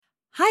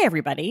Hi,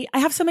 everybody. I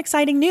have some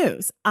exciting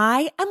news.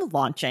 I am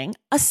launching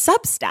a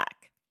Substack.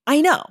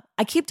 I know,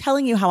 I keep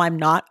telling you how I'm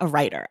not a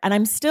writer, and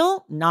I'm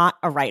still not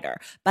a writer,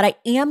 but I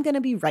am going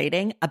to be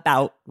writing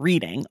about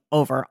reading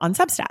over on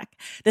Substack.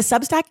 The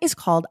Substack is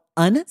called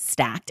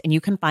Unstacked, and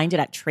you can find it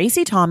at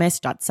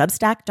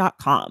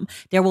traceythomas.substack.com.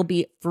 There will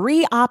be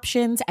free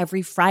options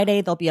every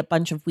Friday. There'll be a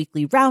bunch of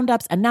weekly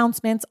roundups,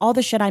 announcements, all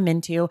the shit I'm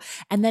into.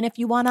 And then if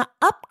you want to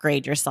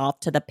upgrade yourself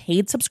to the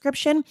paid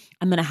subscription,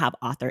 I'm going to have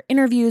author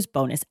interviews,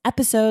 bonus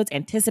episodes,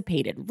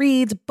 anticipated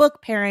reads,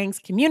 book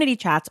pairings, community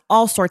chats,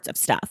 all sorts of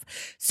stuff.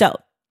 So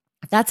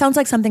if that sounds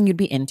like something you'd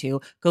be into,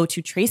 go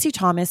to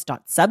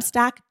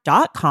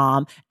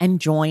traceythomas.substack.com and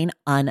join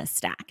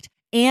Unstacked.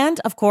 And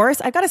of course,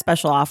 I've got a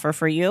special offer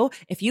for you.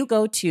 If you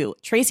go to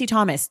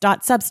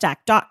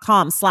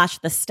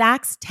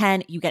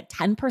traceythomas.substack.com/thestacks10, you get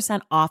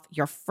 10% off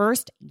your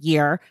first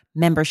year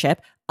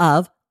membership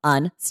of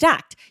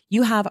Unstacked.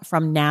 You have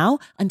from now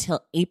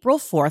until April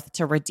 4th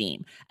to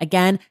redeem.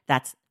 Again,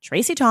 that's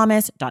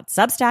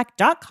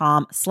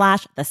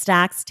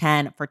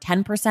traceythomas.substack.com/thestacks10 for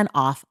 10%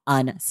 off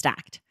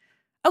Unstacked.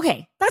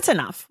 Okay, that's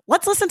enough.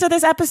 Let's listen to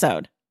this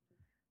episode.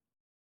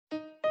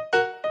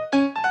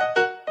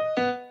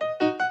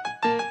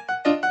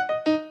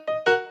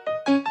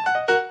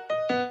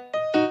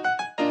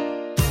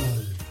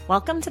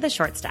 Welcome to the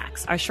Short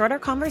Stacks, our shorter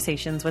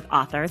conversations with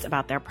authors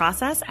about their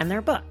process and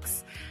their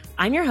books.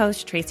 I'm your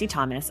host, Tracey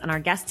Thomas, and our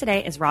guest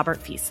today is Robert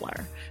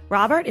Fieseler.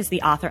 Robert is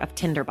the author of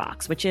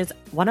Tinderbox, which is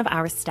one of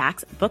our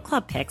Stacks book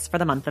club picks for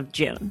the month of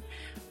June.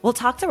 We'll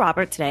talk to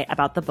Robert today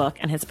about the book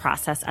and his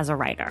process as a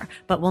writer,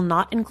 but will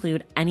not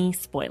include any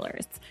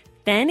spoilers.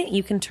 Then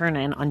you can turn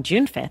in on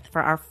June 5th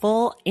for our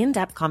full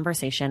in-depth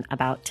conversation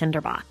about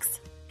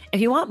Tinderbox.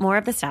 If you want more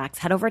of the Stacks,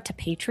 head over to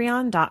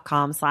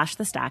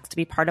patreon.com/thestacks to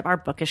be part of our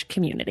bookish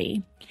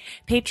community.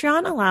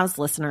 Patreon allows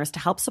listeners to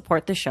help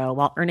support the show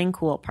while earning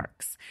cool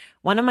perks.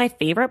 One of my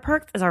favorite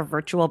perks is our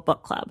virtual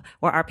book club,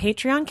 where our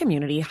Patreon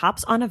community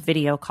hops on a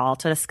video call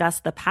to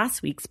discuss the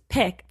past week's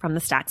pick from the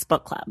Stacks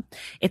book club.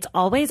 It's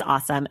always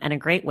awesome and a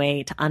great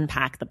way to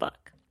unpack the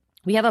book.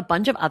 We have a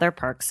bunch of other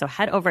perks, so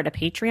head over to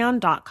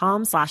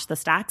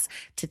patreon.com/thestacks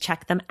to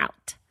check them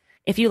out.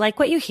 If you like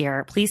what you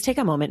hear, please take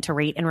a moment to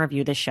rate and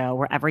review the show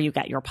wherever you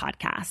get your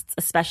podcasts,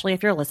 especially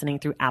if you're listening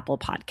through Apple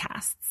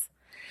Podcasts.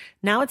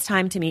 Now it's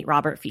time to meet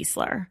Robert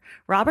Fieseler.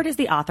 Robert is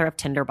the author of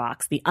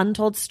Tinderbox, the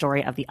untold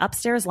story of the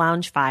upstairs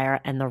lounge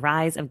fire and the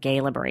rise of gay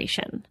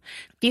liberation.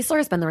 Fieseler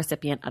has been the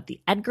recipient of the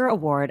Edgar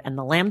Award and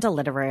the Lambda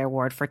Literary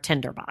Award for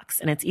Tinderbox,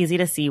 and it's easy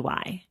to see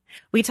why.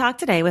 We talked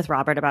today with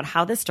Robert about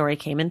how this story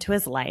came into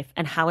his life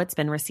and how it's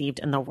been received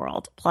in the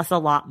world, plus a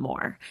lot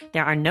more.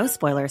 There are no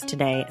spoilers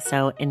today,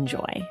 so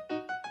enjoy.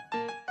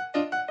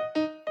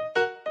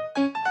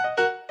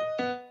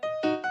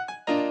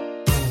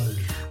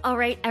 All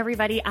right,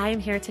 everybody, I am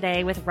here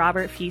today with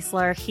Robert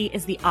Fieseler. He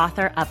is the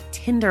author of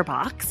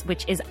Tinderbox,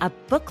 which is a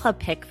book club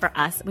pick for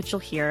us, which you'll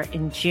hear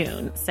in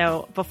June.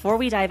 So before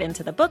we dive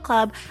into the book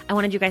club, I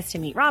wanted you guys to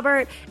meet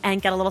Robert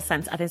and get a little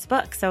sense of his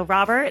book. So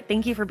Robert,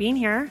 thank you for being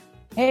here.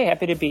 Hey,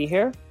 happy to be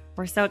here.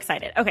 We're so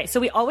excited. Okay,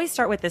 so we always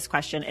start with this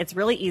question. It's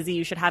really easy.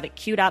 You should have it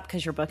queued up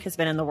because your book has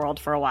been in the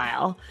world for a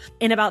while.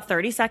 In about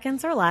 30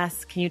 seconds or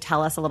less, can you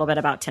tell us a little bit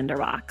about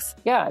Tinderbox?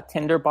 Yeah,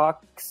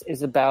 Tinderbox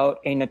is about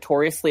a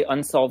notoriously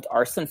unsolved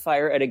arson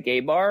fire at a gay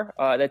bar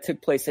that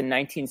took place in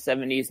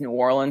 1970s New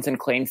Orleans and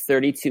claimed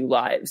 32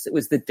 lives. It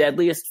was the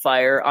deadliest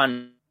fire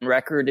on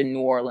record in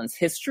New Orleans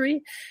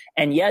history,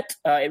 and yet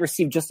it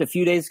received just a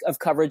few days of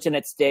coverage in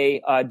its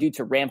day due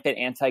to rampant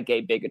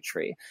anti-gay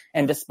bigotry.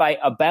 And despite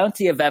a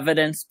bounty of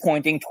evidence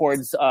pointing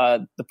towards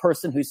the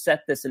person who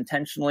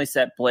intentionally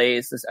set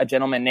blaze, a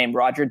gentleman named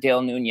Roger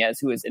Dale Nunez,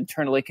 who is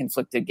internally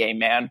conflicted gay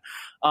man,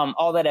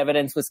 all that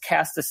evidence was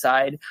cast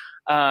aside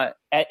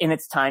in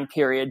its time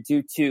period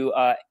due to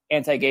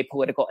anti-gay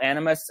political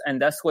animus,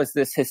 and thus was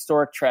this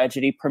historic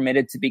tragedy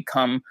permitted to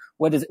become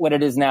what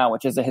it is now,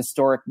 which is a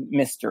historic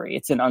mystery.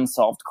 It's an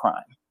unsolved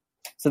crime.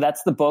 So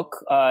that's the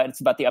book. It's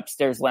about the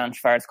upstairs lounge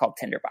fire. It's called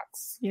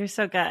Tinderbox. You're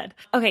so good.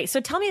 Okay, so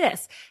tell me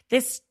this.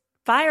 This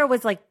fire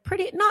was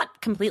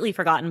not completely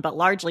forgotten, but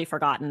largely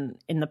forgotten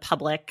in the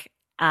public.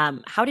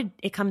 How did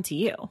it come to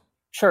you?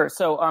 Sure.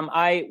 So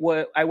I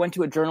went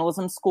to a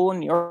journalism school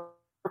in New York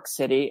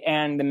City,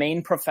 and the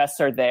main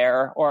professor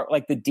there, or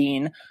like the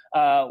dean,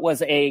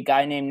 was a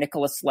guy named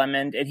Nicholas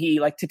Lemond, and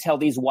he liked to tell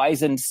these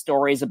wizened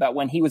stories about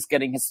when he was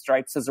getting his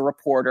stripes as a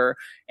reporter,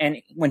 and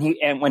when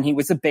he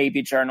was a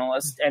baby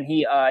journalist, and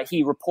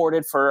he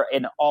reported for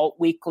an alt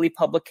weekly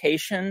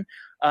publication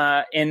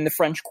in the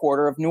French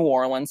Quarter of New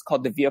Orleans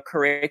called the Vieux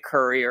Carré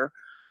Courier,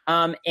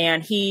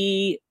 and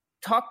he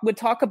would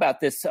talk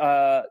about this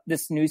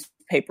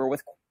newspaper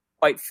with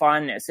quite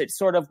fondness. It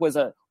sort of was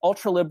an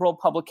ultra-liberal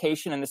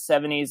publication in the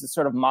 70s. It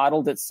sort of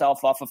modeled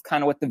itself off of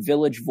kind of what the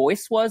Village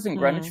Voice was in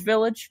Greenwich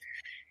Village.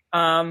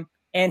 And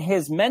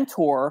his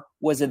mentor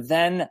was a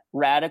then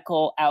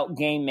radical out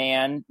gay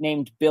man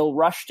named Bill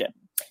Rushton.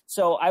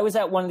 So I was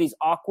at one of these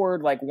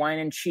awkward, like, wine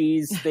and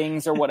cheese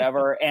things or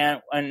whatever,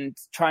 and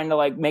trying to,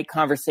 like, make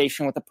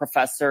conversation with the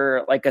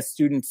professor, like as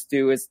students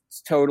do, is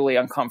totally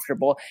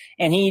uncomfortable.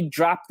 And he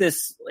dropped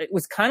this, it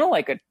was kind of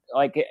like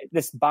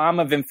this bomb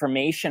of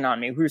information on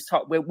me.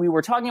 We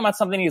were talking about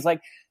something. He's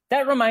like,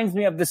 that reminds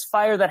me of this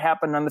fire that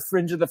happened on the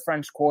fringe of the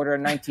French Quarter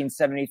in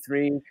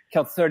 1973,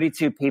 killed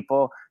 32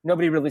 people.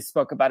 Nobody really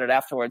spoke about it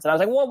afterwards. And I was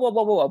like,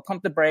 whoa,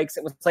 pump the brakes.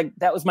 It was like,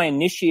 that was my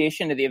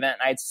initiation to the event.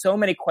 I had so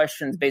many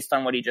questions based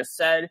on what he just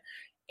said.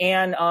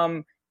 And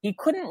he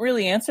couldn't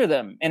really answer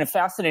them in a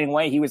fascinating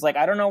way. He was like,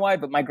 I don't know why,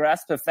 but my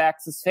grasp of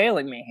facts is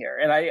failing me here.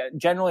 And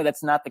generally,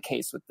 that's not the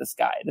case with this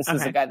guy. This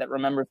is a guy that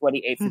remembers what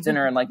he ate for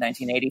dinner in like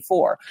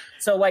 1984.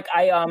 So like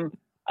I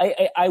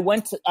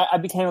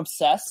became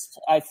obsessed.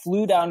 I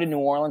flew down to New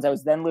Orleans. I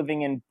was then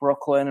living in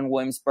Brooklyn and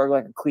Williamsburg,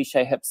 like a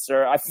cliche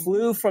hipster. I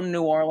flew from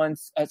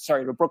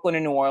to Brooklyn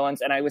and New Orleans,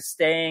 and I was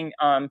staying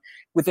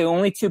with the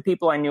only two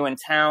people I knew in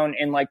town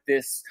in like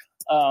this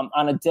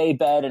on a day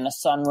bed in a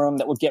sunroom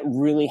that would get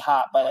really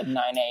hot by like 9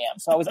 a.m.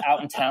 So I was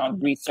out in town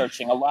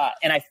researching a lot.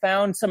 And I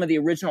found some of the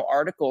original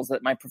articles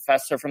that my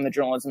professor from the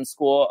journalism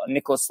school,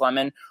 Nicholas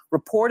Lemon,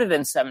 reported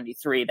in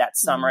 73 that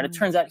summer. And it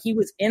turns out he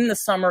was in the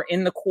summer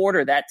in the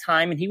quarter that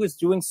time, and he was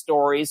doing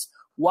stories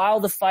while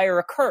the fire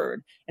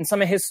occurred. And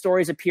some of his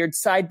stories appeared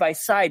side by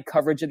side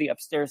coverage of the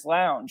upstairs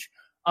lounge.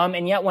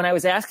 And yet when I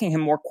was asking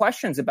him more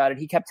questions about it,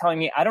 he kept telling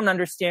me, I don't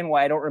understand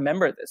why I don't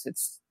remember this.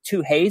 It's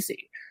too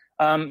hazy.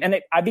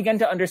 I began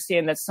to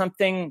understand that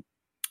something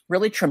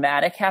really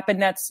traumatic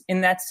happened in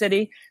that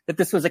city, that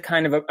this was a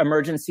kind of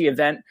emergency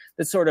event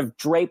that sort of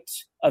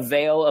draped a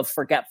veil of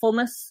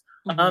forgetfulness,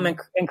 and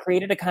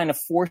created a kind of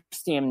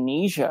forced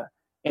amnesia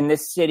in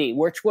this city,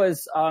 which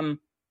is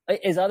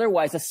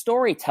otherwise a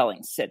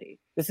storytelling city.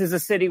 This is a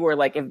city where,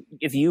 like,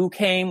 if you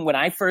came, when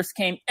I first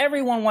came,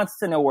 everyone wants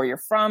to know where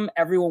you're from.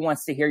 Everyone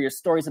wants to hear your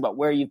stories about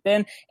where you've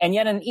been. And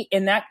yet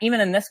even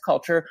in this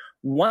culture,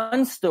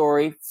 one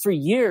story for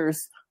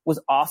years was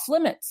off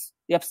limits,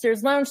 the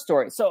upstairs lounge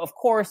story. So of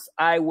course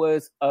I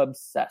was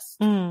obsessed.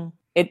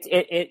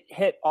 It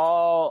hit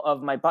all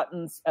of my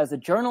buttons as a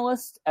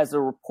journalist, as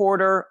a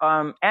reporter,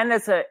 and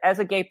as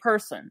a gay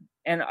person.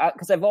 And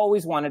because I've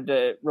always wanted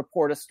to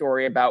report a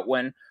story about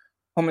when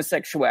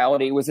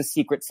homosexuality was a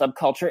secret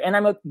subculture.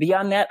 And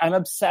beyond that, I'm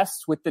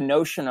obsessed with the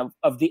notion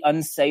of the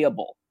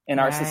unsayable in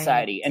our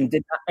society, and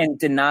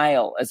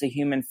denial as a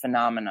human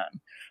phenomenon.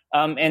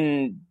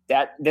 And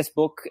that this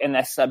book and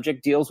that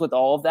subject deals with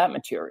all of that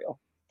material.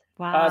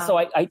 Wow. So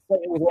I it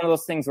was one of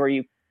those things where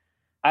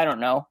I don't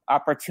know,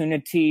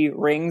 opportunity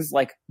rings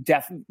like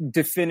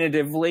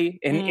definitively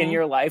in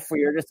your life, where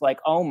you're just like,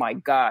 oh my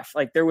gosh,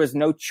 like there was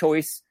no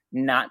choice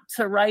not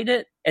to write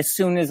it as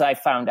soon as I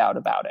found out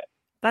about it.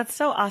 That's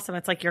so awesome.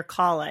 It's like your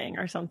calling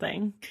or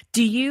something.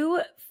 Do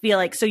you feel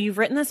like, so you've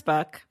written this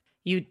book,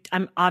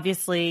 I'm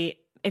obviously,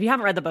 if you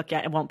haven't read the book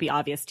yet, it won't be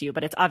obvious to you,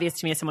 but it's obvious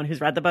to me as someone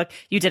who's read the book.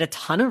 You did a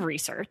ton of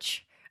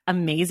research,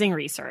 amazing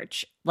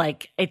research.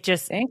 Like it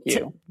just, thank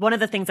you. One of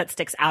the things that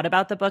sticks out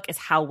about the book is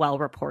how well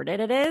reported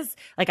it is.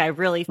 Like I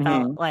really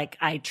felt like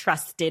I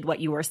trusted what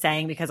you were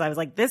saying, because I was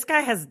like, this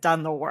guy has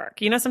done the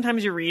work. You know,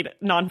 sometimes you read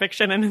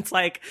nonfiction and it's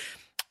like,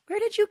 where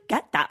did you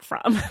get that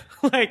from?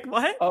 Like,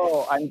 what?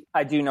 Oh,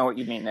 I do know what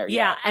you mean there.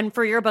 Yeah. And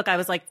for your book, I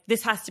was like,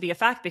 this has to be a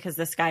fact, because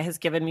this guy has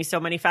given me so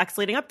many facts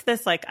leading up to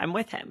this. Like, I'm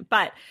with him.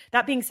 But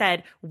that being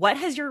said, what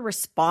has your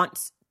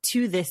response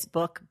to this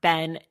book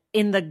been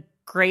in the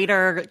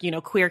greater,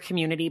 queer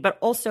community, but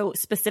also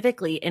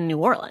specifically in New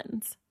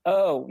Orleans?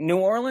 Oh, New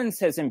Orleans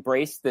has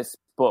embraced this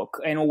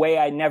book in a way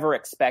I never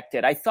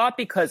expected. I thought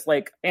because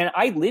and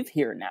I live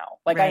here now.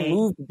 Like right. I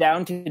moved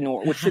down to New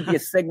Orleans, which should be a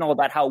signal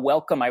about how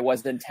welcome I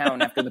was in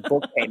town after the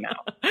book came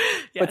out.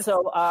 Yes. But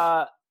so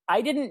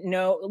I didn't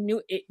know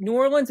New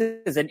Orleans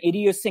is an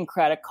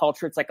idiosyncratic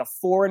culture. It's like a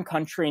foreign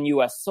country in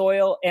U.S.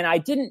 soil. And I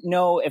didn't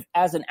know if,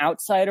 as an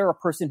outsider, a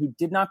person who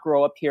did not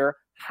grow up here,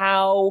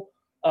 how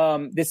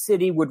the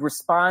city would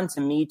respond to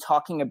me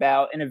talking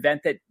about an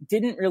event that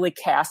didn't really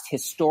cast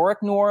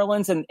historic New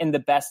Orleans in the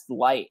best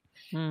light.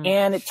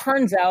 And it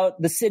turns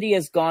out the city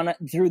has gone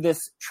through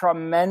this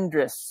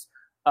tremendous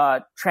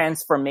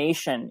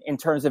transformation in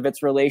terms of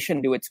its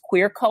relation to its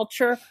queer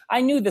culture.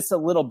 I knew this a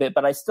little bit,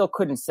 but I still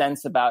couldn't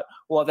sense about,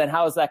 well, then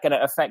how is that going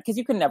to affect? Because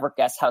you can never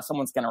guess how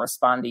someone's going to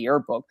respond to your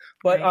book.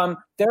 But right.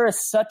 There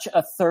is such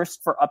a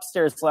thirst for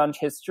upstairs lounge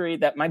history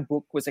that my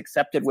book was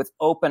accepted with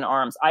open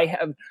arms. I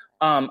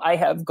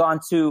have gone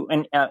to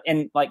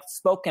and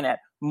spoken at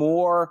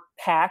more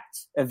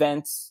packed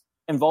events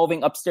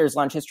involving upstairs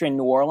lounge history in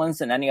New Orleans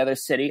than any other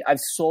city. I've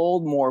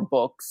sold more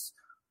books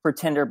for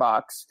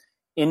Tinderbox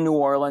in New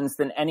Orleans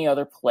than any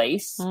other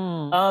place.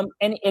 And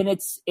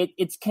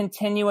it's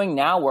continuing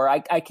now, where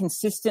I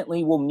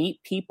consistently will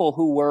meet people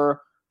who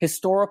were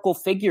historical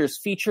figures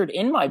featured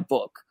in my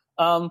book,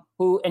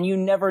 and you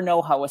never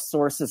know how a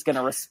source is going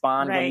to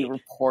respond right. when you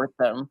report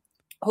them,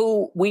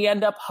 who we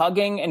end up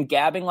hugging and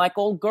gabbing like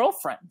old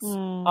girlfriends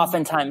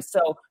oftentimes.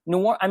 So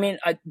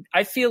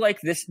I feel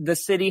like the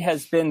city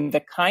has been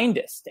the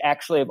kindest,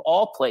 actually, of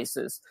all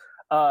places,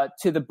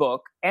 to the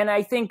book, and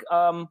I think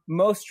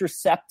most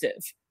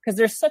receptive, because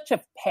there's such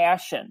a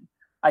passion,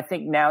 I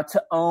think, now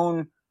to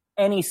own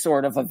any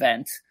sort of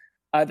event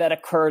that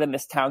occurred in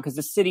this town, because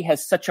the city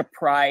has such a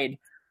pride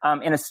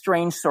in a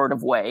strange sort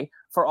of way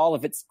for all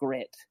of its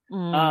grit,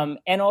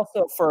 and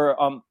also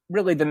for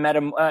really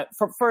the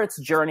for its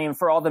journey and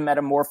for all the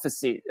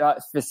metamorphoses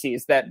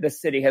that the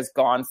city has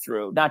gone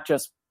through, not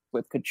just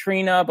with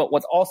Katrina, but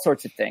with all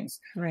sorts of things.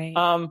 Right.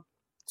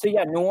 So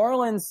yeah, New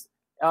Orleans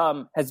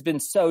has been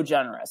so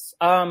generous.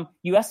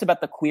 You asked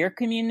about the queer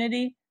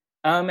community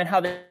and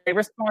how they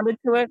responded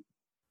to it.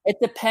 It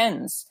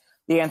depends,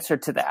 the answer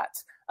to that.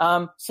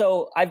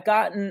 So I've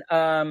gotten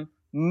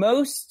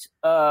most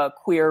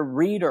queer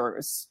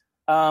readers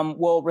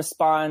will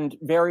respond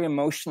very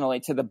emotionally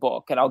to the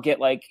book, and I'll get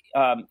like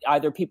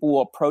either people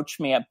will approach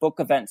me at book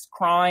events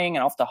crying,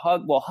 and I'll have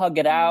to we'll hug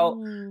it out.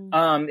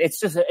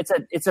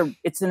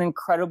 It's an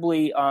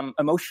incredibly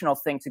emotional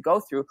thing to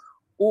go through.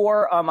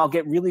 Or I'll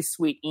get really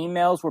sweet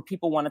emails where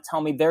people want to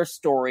tell me their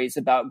stories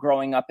about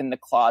growing up in the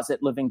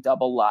closet, living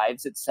double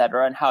lives, et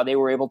cetera, and how they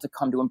were able to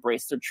come to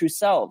embrace their true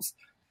selves.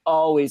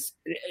 Always,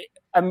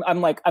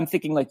 I'm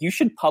thinking like, you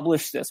should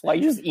publish this. Why are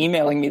you just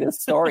emailing me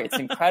this story? It's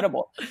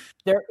incredible.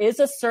 There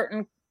is a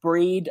certain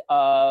breed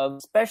of,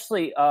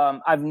 especially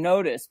I've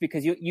noticed,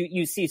 because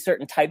you see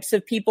certain types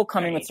of people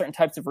coming with certain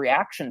types of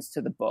reactions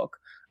to the book.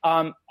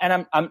 And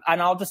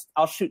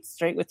I'll shoot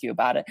straight with you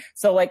about it.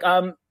 So like,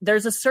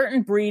 there's a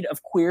certain breed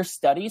of queer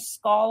studies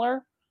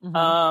scholar,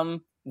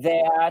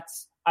 that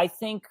I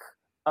think,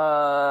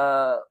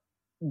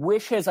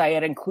 wishes I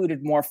had included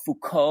more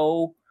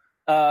Foucault,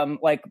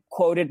 like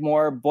quoted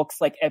more books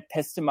like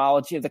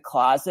Epistemology of the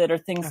Closet or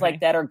things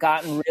like that, or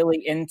gotten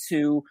really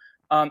into,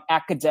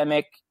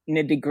 academic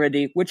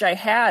nitty-gritty, which I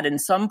had in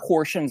some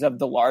portions of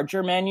the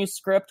larger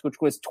manuscript, which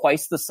was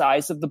twice the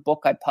size of the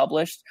book I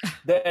published.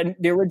 The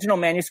original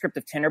manuscript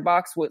of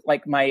Tinderbox, what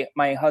like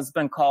my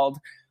husband called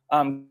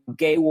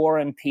Gay War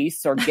and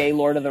Peace, or Gay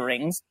Lord of the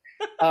Rings.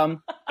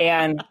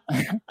 And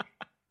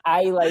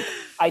I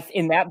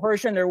in that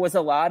version there were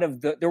a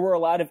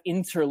lot of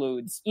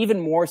interludes,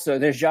 even more so.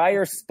 The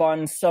genre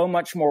spun so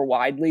much more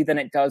widely than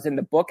it does in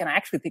the book, and I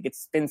actually think it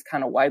spins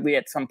kind of widely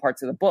at some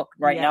parts of the book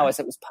now as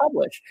it was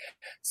published.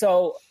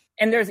 So,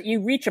 and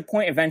you reach a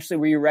point eventually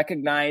where you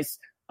recognize,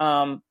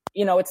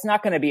 it's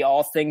not going to be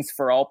all things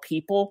for all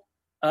people.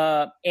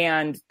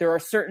 And there are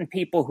certain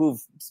people who've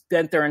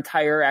spent their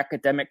entire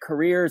academic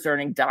careers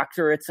earning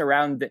doctorates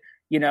around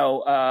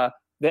the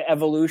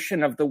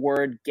evolution of the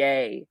word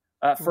gay.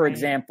 For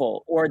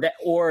example, or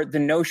the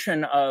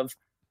notion of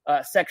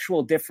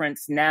sexual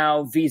difference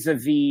now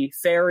vis-a-vis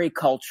fairy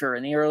culture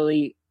in the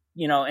early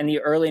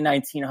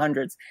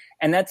 1900s,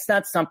 and that's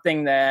not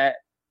something that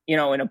in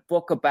a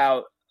book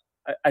about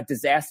a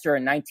disaster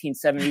in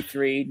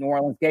 1973 New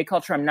Orleans gay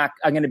culture I'm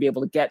going to be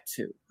able to get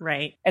to.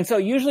 Right. And so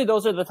usually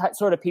those are the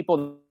sort of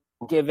people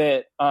who give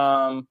it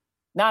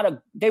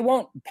they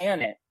won't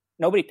pan it.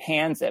 Nobody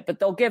pans it,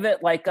 but they'll give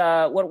it like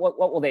what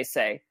will they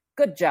say?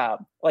 Good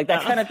job, like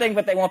that kind of thing,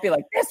 but they won't be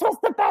like, this was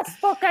the best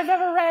book I've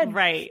ever read.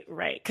 Right.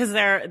 Because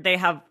they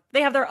have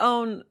their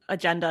own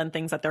agenda and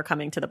things that they're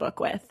coming to the book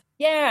with.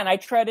 Yeah, and I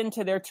tread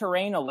into their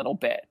terrain a little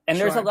bit. And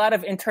there's a lot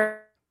of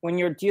when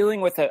you're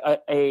dealing with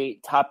a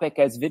topic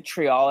as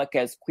vitriolic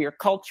as queer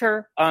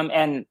culture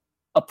and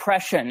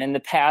oppression in the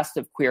past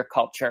of queer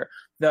culture,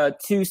 the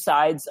two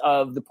sides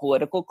of the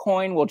political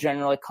coin will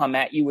generally come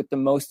at you with the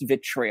most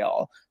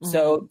vitriol.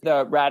 So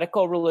the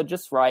radical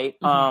religious right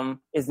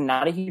is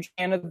not a huge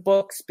fan of the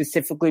book,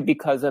 specifically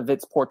because of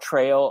its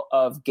portrayal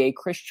of gay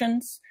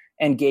Christians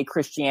and gay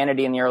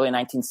Christianity in the early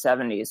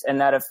 1970s, and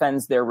that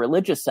offends their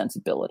religious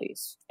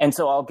sensibilities. And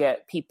so I'll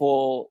get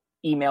people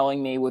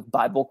emailing me with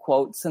Bible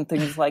quotes and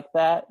things like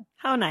that.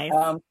 How nice.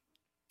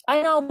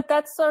 I know, but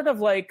that's sort of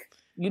like,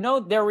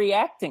 they're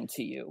reacting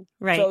to you.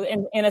 Right. So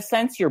in a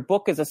sense, your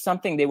book is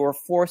something they were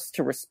forced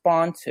to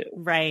respond to.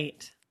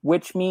 Right.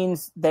 Which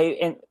means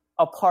a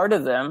part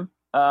of them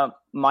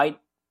might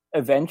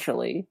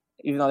eventually,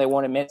 even though they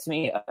won't admit to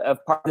me, a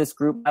part of this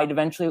group might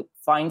eventually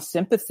find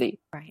sympathy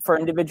for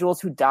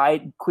individuals who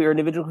died, queer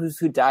individuals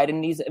who died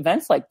in these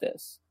events like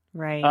this.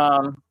 Right.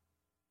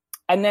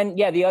 And then,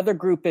 the other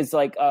group is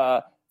like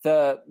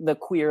the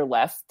queer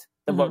left,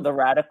 the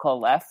radical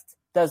left.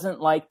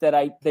 Doesn't like that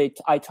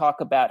I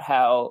talk about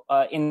how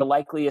in the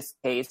likeliest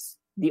case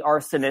the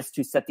arsonist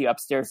who set the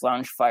upstairs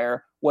lounge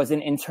fire was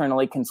an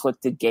internally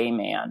conflicted gay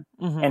man,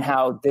 and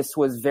how this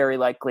was very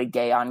likely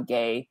gay on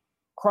gay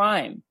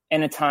crime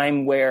in a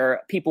time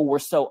where people were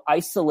so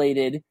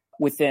isolated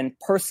within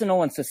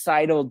personal and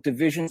societal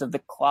divisions of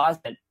the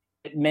closet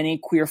that many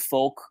queer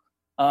folk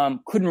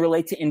couldn't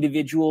relate to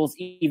individuals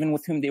even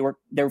with whom they were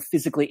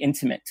physically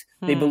intimate.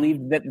 They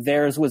believed that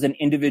theirs was an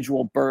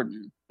individual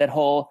burden, that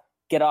whole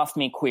get off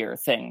me queer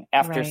thing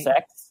after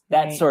sex,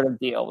 that sort of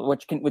deal,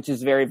 which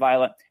is very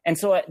violent. And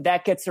so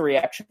that gets a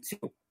reaction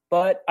too.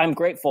 But I'm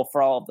grateful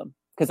for all of them,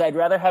 because I'd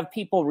rather have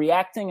people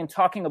reacting and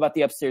talking about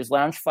the upstairs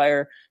lounge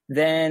fire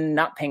than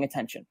not paying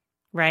attention.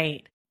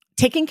 Right.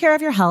 Taking care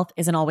of your health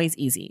isn't always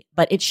easy,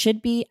 but it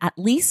should be at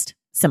least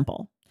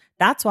Simple.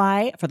 That's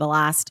why for the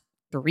last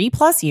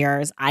 3+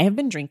 years, I have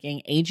been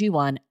drinking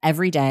AG1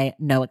 every day,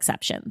 no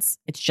exceptions.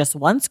 It's just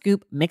 1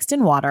 scoop mixed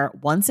in water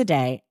once a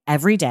day,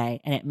 every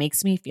day, and it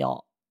makes me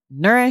feel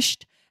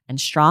nourished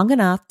and strong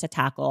enough to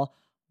tackle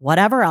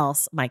whatever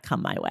else might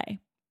come my way.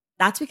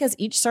 That's because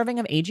each serving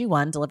of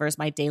AG1 delivers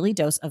my daily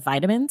dose of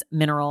vitamins,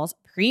 minerals,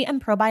 pre-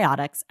 and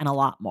probiotics, and a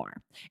lot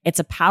more. It's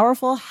a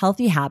powerful,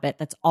 healthy habit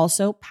that's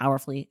also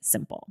powerfully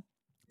simple.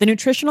 The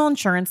nutritional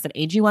insurance that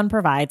AG1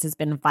 provides has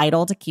been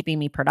vital to keeping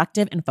me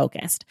productive and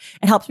focused.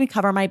 It helps me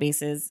cover my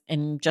bases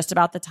in just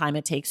about the time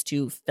it takes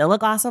to fill a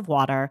glass of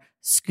water,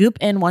 scoop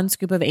in 1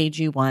 scoop of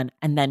AG1,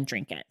 and then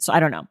drink it. So I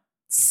don't know,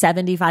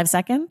 75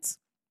 seconds?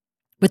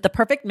 With the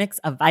perfect mix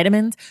of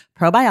vitamins,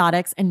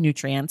 probiotics, and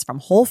nutrients from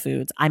whole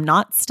foods, I'm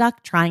not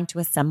stuck trying to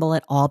assemble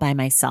it all by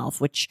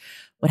myself, which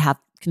would have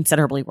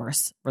considerably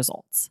worse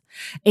results.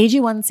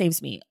 AG1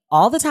 saves me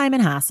all the time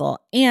and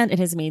hassle, and it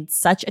has made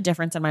such a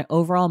difference in my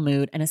overall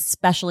mood and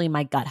especially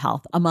my gut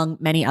health, among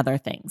many other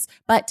things.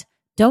 But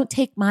don't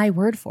take my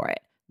word for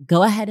it.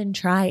 Go ahead and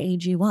try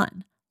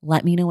AG1.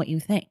 Let me know what you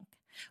think.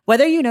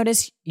 Whether you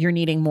notice you're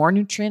needing more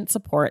nutrient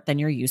support than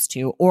you're used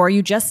to, or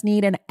you just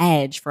need an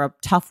edge for a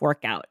tough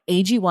workout,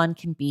 AG1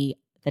 can be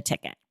the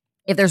ticket.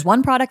 If there's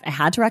one product I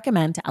had to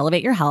recommend to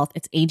elevate your health,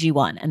 it's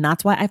AG1, and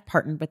that's why I've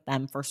partnered with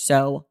them for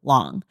so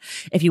long.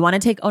 If you want to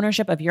take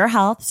ownership of your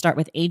health, start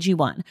with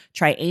AG1.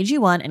 Try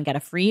AG1 and get a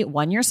free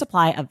 1-year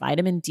supply of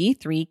vitamin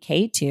D3,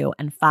 K2,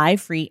 and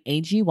 5 free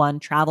AG1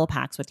 travel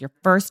packs with your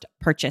first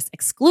purchase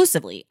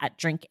exclusively at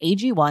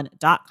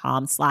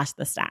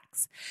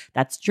drinkag1.com/thestacks.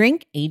 That's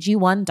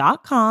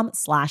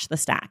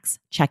drinkag1.com/thestacks.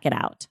 Check it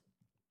out.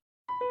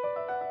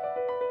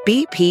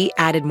 BP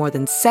added more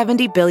than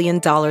 $70 billion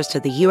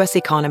to the U.S.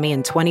 economy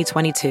in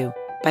 2022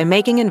 by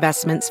making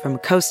investments from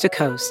coast to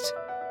coast.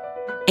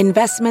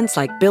 Investments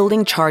like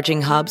building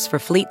charging hubs for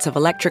fleets of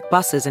electric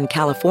buses in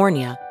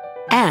California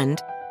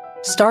and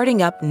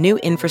starting up new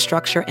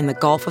infrastructure in the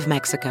Gulf of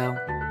Mexico.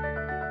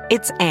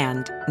 It's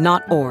and,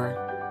 not or.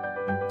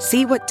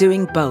 See what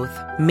doing both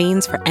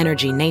means for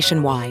energy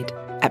nationwide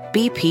at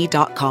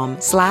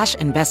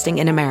bp.com/investing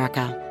in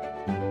America.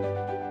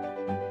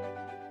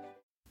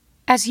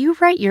 As you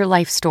write your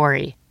life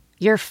story,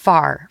 you're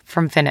far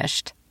from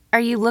finished.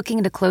 Are you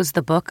looking to close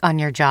the book on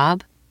your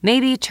job?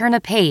 Maybe turn a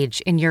page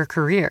in your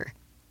career?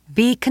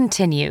 Be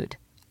continued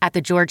at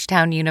the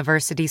Georgetown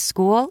University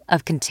School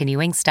of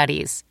Continuing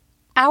Studies.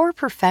 Our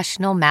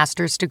professional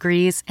master's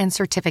degrees and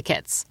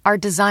certificates are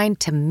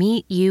designed to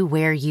meet you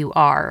where you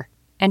are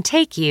and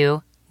take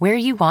you where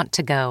you want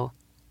to go.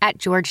 At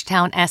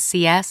Georgetown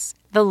SCS,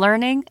 the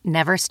learning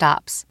never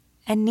stops,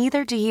 and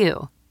neither do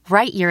you.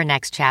 Write your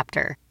next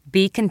chapter.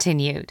 Be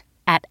continued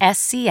at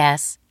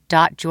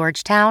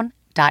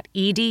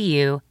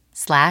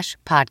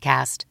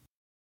scs.georgetown.edu/podcast.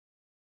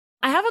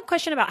 I have a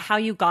question about how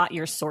you got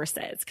your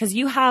sources, because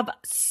you have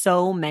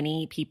so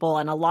many people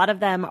and a lot of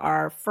them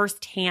are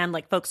firsthand,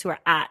 like folks who are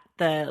at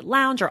the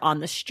lounge or on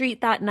the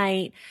street that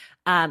night.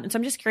 And so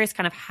I'm just curious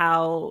kind of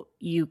how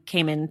you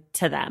came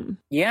into them.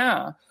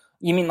 Yeah.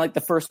 You mean like the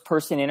first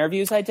person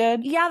interviews I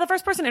did? Yeah, the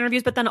first person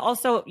interviews, but then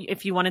also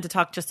if you wanted to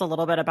talk just a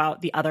little bit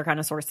about the other kind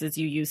of sources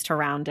you used to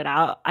round it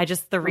out.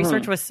 The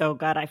research was so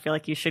good. I feel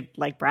like you should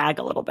like brag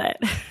a little bit.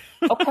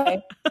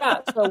 Okay. Yeah.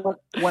 So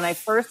when I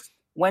first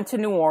went to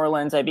New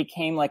Orleans, I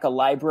became like a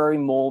library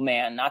mole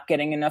man, not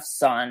getting enough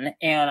sun.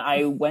 And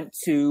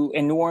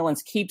and New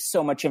Orleans keeps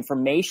so much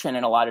information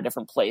in a lot of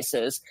different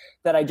places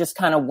that I just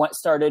kind of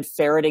started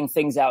ferreting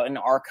things out in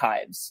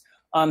archives.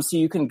 So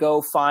you can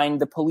go find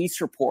the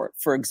police report,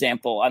 for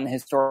example, on the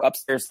historic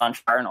upstairs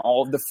bonfire and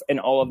all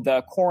of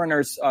the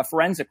coroner's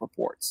forensic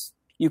reports.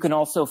 You can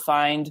also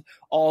find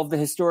all of the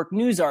historic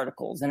news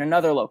articles in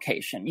another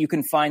location. You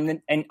can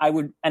find and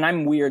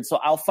I'm weird, so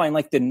I'll find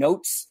like the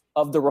notes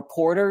of the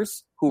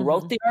reporters who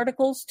wrote the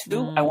articles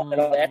too. I wanted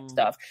all that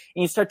stuff.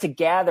 And you start to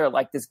gather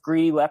like this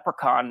greedy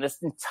leprechaun,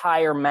 this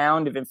entire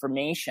mound of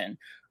information.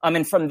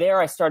 And from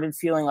there, I started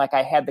feeling like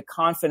I had the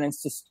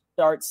confidence to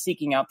start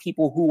seeking out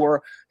people who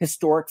were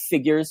historic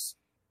figures,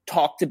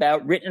 talked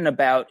about, written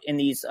about in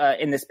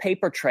this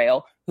paper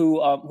trail,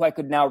 who I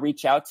could now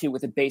reach out to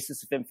with a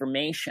basis of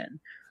information.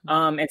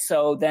 And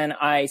so then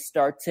I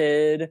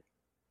started.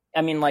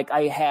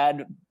 I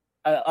had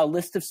a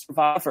list of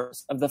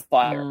survivors of the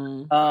fire,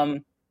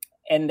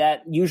 and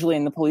that usually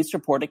in the police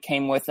report it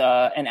came with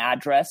an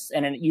address,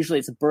 and usually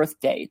it's a birth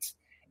date.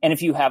 And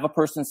if you have a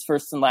person's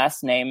first and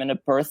last name and a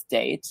birth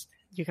date,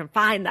 you can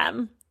find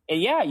them.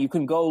 Yeah, you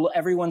can go.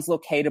 Everyone's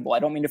locatable. I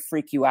don't mean to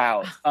freak you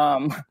out.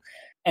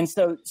 And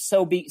so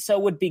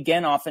would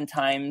begin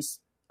oftentimes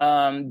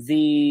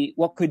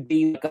what could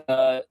be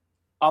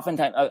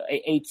oftentimes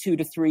a 2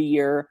 to 3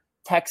 year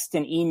text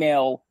and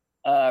email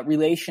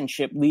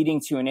relationship leading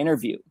to an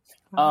interview.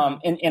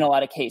 In a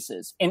lot of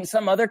cases. In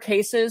some other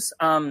cases,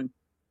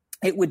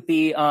 it would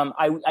be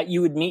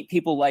you would meet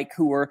people like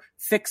who were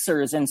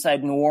fixers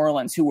inside New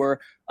Orleans, who were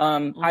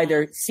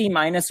either C-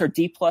 or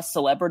D+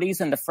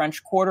 celebrities in the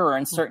French Quarter or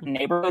in certain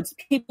neighborhoods.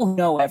 People who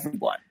know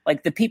everyone,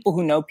 like the people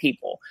who know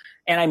people.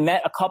 And I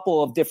met a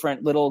couple of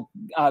different little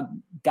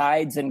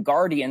guides and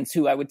guardians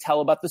who I would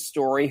tell about the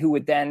story, who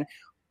would then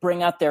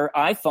bring out their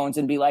iPhones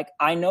and be like,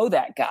 I know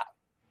that guy.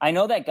 I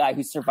know that guy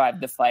who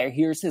survived the fire.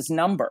 Here's his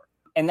number.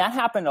 And that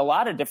happened a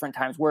lot of different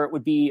times, where it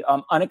would be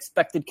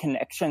unexpected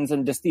connections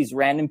and just these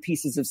random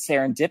pieces of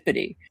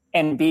serendipity.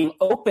 And being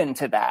open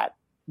to that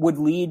would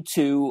lead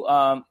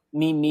to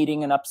me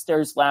meeting an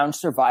upstairs lounge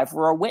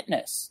survivor or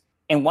witness.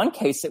 In one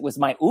case, it was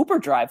my Uber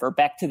driver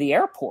back to the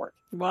airport.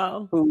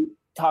 Wow. Who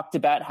talked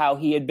about how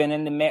he had been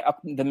in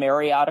the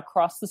Marriott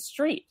across the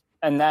street.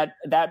 And that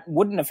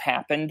wouldn't have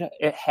happened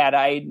had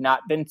I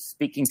not been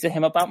speaking to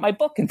him about my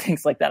book and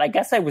things like that. I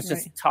guess I was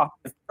just a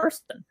talkative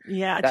person.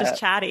 Yeah, just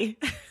chatty.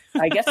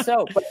 I guess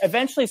so. But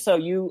eventually,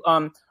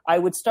 I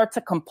would start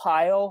to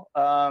compile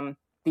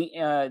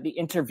the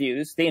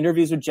interviews. The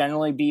interviews would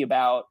generally be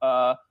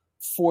about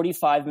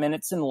 45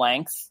 minutes in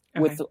length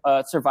with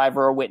a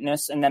survivor or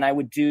witness. And then I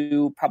would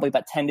do probably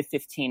about 10 to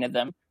 15 of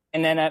them.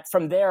 And then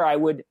from there, I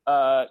would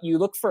you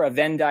look for a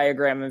Venn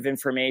diagram of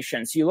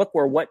information. So you look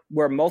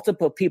where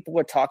multiple people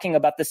are talking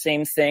about the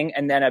same thing,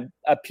 and then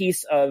a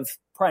piece of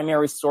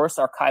primary source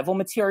archival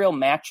material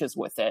matches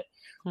with it,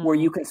 where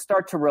you can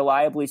start to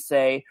reliably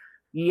say,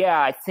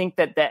 yeah, I think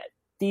that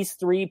these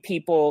three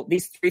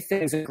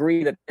things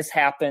agree that this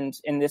happened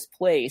in this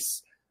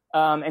place.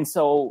 And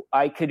so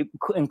I could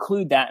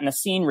include that in a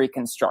scene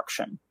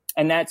reconstruction.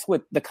 And that's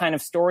what the kind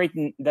of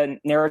the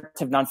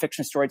narrative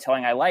nonfiction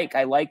storytelling I like.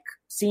 I like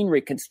scene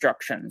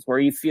reconstructions where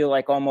you feel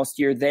like almost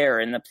you're there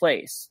in the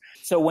place.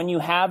 So when you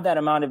have that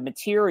amount of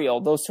material,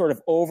 those sort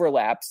of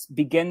overlaps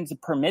begin to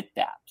permit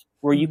that,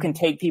 where you can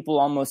take people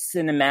almost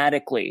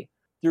cinematically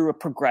through a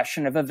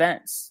progression of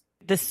events.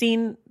 The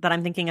scene that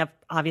I'm thinking of,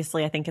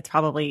 obviously, I think it's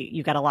probably,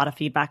 you get a lot of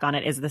feedback on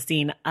it, is the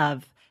scene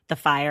of the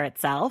fire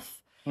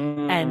itself.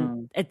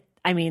 And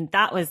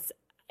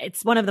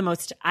it's one of the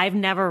most, I've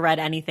never read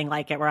anything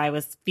like it, where I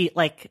was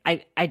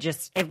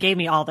it gave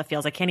me all the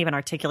feels. I can't even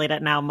articulate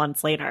it now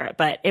months later,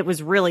 but it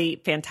was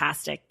really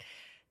fantastic,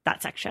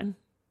 that section.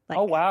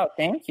 Oh, wow.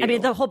 Thank you. I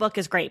mean, the whole book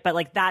is great, but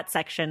like that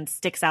section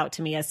sticks out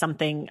to me as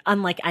something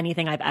unlike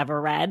anything I've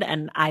ever read.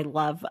 And I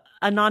love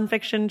a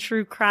nonfiction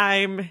true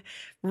crime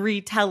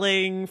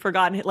retelling,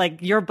 forgotten,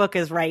 like your book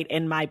is right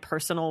in my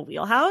personal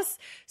wheelhouse.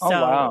 So,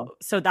 wow.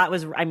 So that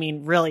was,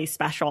 really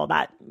special,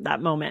 that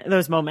moment,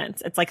 those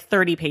moments. It's like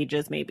 30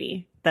 pages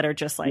maybe that are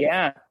just like,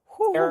 yeah.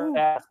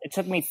 It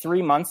took me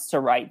 3 months to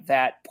write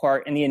that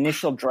part in the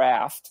initial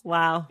draft.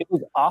 Wow. It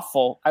was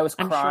awful. I was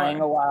crying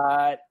a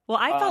lot. Well,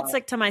 I felt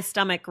sick to my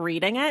stomach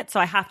reading it, so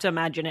I have to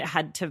imagine it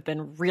had to have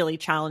been really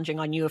challenging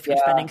on you if you're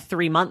spending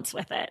 3 months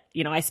with it.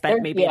 I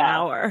spent maybe an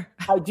hour.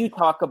 I do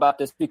talk about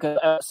this because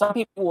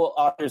some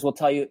authors will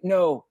tell you,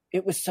 no,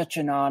 it was such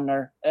an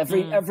honor.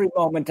 Every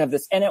moment of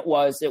this. And it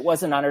was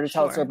an honor to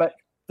tell a story.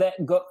 But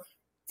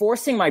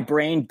forcing my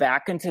brain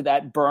back into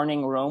that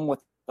burning room with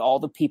all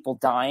the people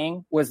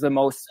dying was the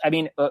most,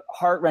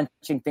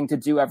 heart-wrenching thing to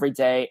do every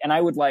day. And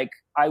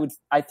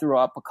I threw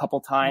up a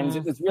couple times.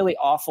 It was really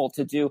awful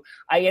to do.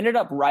 I ended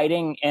up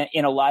writing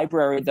in a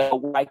library though,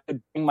 where I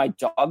could bring my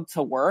dog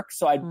to work.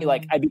 So I'd be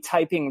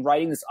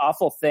writing this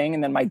awful thing.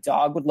 And then my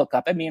dog would look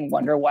up at me and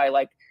wonder why,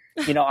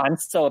 I'm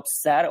so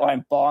upset, or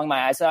I'm bawling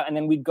my eyes out. And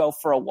then we'd go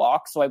for a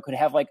walk. So I could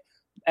have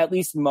at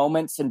least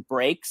moments and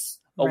breaks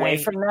away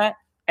from that.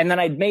 And then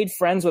I'd made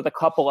friends with a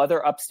couple other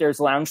upstairs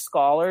lounge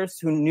scholars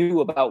who knew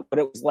about what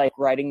it was like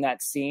writing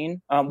that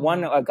scene.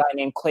 One, a guy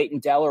named Clayton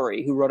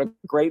Dellery, who wrote a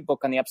great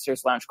book on the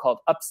upstairs lounge called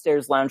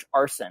Upstairs Lounge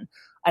Arson.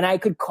 And I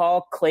could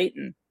call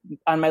Clayton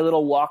on my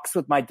little walks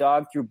with my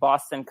dog through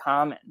Boston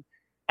Common.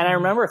 And I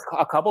remember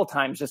a couple of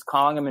times just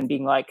calling him and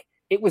being like,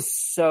 it was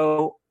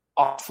so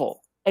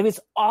awful. It was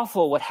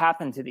awful what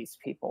happened to these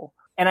people.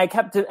 And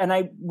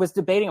I was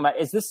debating about,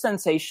 is this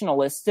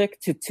sensationalistic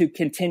to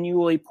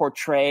continually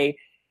portray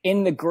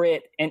in the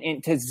grit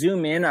and to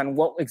zoom in on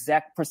what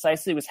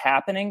precisely was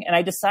happening? And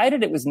I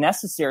decided it was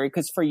necessary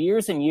because for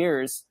years and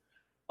years,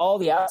 all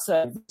the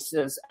outside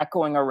voices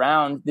echoing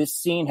around this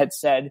scene had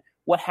said,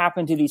 what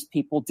happened to these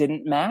people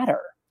didn't matter.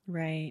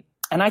 Right.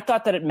 And I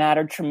thought that it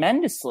mattered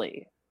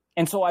tremendously.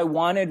 And so I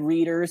wanted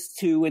readers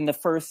to, in the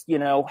first,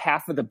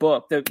 half of the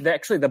book,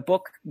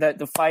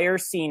 the fire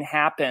scene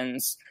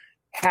happens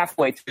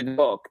halfway through the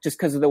book just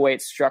because of the way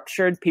it's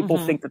structured. People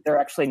think that they're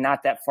actually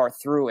not that far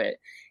through it.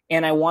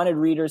 And I wanted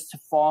readers to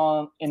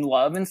fall in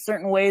love in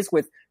certain ways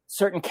with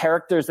certain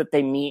characters that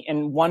they meet,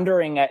 and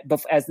wondering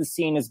as the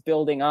scene is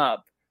building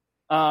up,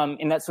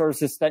 in that sort of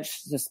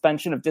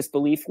suspension of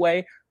disbelief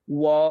way,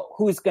 well,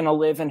 who's going to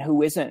live and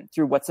who isn't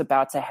through what's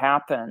about to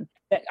happen.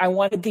 I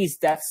wanted these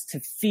deaths to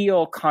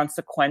feel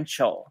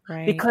consequential,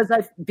 right?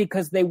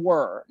 Because they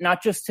were,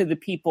 not just to the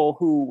people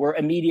who were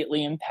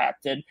immediately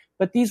impacted,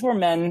 but these were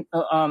men,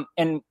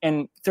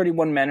 and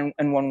 31 men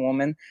and one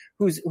woman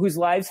whose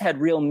lives had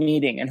real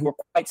meaning and who were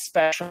quite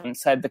special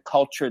inside the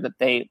culture that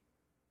they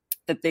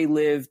that they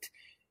lived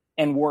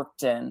and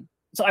worked in.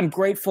 So I'm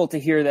grateful to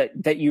hear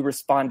that you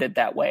responded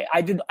that way.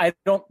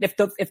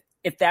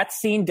 If that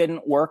scene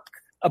didn't work,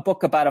 a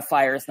book about a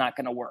fire is not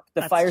going to work.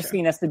 The fire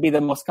scene has to be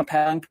the most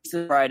compelling piece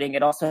of writing.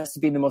 It also has to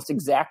be the most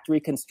exact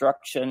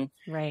reconstruction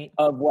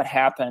of what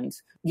happened.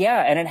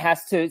 Yeah, and it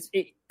has to.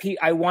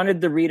 I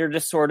wanted the reader to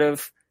sort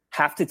of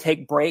have to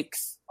take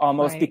breaks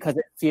almost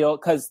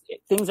because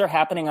things are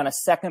happening on a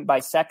second by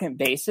second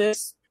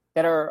basis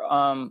that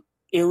are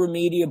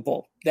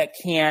irremediable, that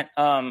can't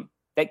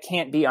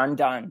be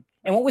undone.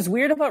 And what was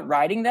weird about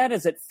writing that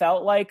is it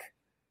felt like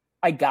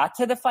I got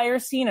to the fire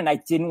scene and I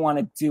didn't want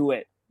to do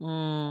it.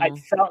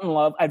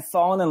 I'd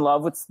fallen in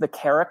love with the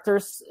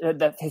characters,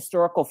 the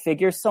historical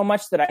figures so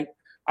much that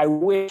I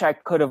wish I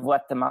could have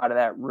let them out of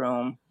that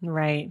room.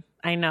 Right.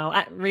 I know.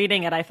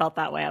 Reading it, I felt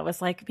that way. I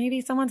was like, maybe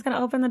someone's going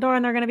to open the door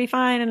and they're going to be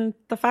fine and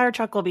the fire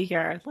truck will be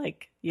here.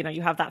 Like, you know,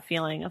 you have that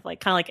feeling of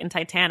like, kind of like in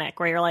Titanic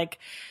where you're like,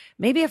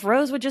 maybe if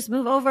Rose would just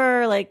move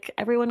over, like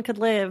everyone could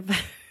live.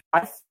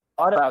 I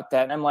thought about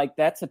that and I'm like,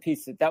 that's a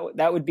piece of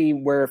that would be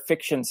where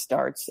fiction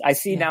starts. I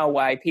see now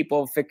why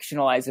people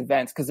fictionalize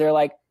events because they're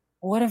like,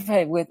 what if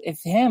did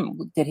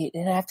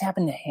it have to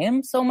happen to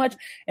him so much?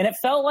 And it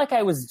felt like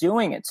I was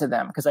doing it to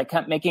them because I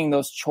kept making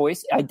those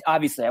choices.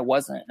 Obviously I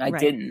wasn't, I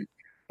didn't,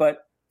 but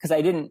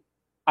because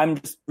I'm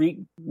just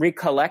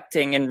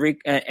recollecting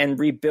and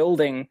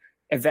rebuilding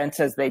events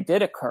as they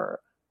did occur.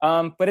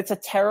 But it's a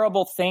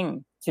terrible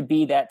thing to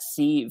be that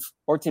sieve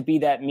or to be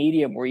that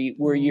medium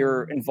where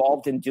you're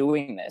involved in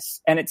doing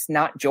this. And it's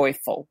not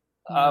joyful.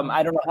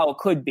 I don't know how it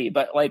could be,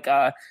 but like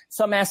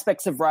some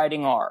aspects of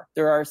writing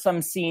there are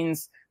some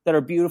scenes that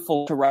are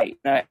beautiful to write.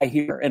 I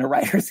hear in a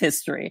writer's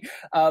history.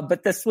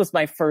 But this was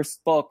my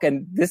first book.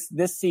 And this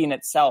scene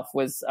itself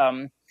was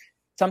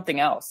something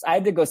else. I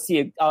had to go see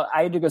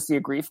a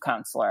grief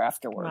counselor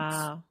afterwards.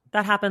 Wow.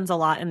 That happens a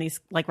lot in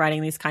these, like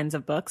writing these kinds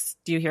of books.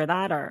 Do you hear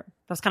that? Or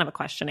that's kind of a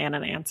question and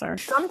an answer.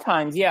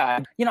 Sometimes, yeah.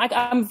 You know,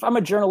 I'm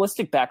a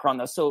journalistic background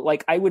though. So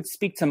like I would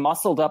speak to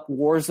muscled up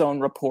war zone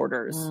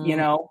reporters, you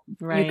know,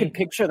 you could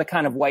picture the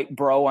kind of white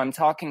bro I'm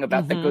talking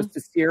about that goes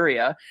to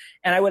Syria.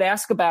 And I would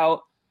ask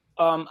about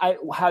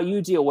how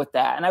you deal with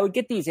that. And I would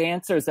get these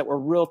answers that were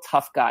real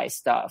tough guy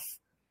stuff.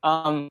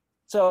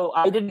 So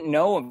I didn't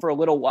know for a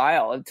little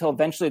while until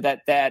eventually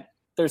that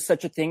there's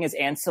such a thing as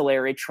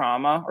ancillary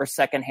trauma or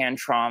secondhand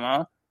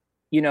trauma.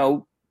 You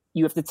know,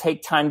 you have to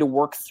take time to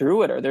work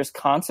through it or there's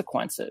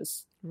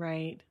consequences.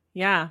 Right.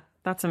 Yeah.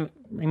 That's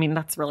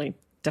really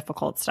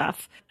difficult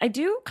stuff. I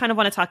do kind of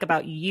want to talk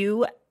about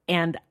you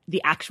and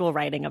the actual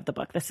writing of the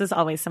book. This is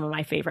always some of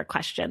my favorite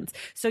questions.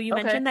 So you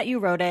mentioned that you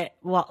wrote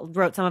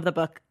some of the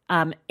book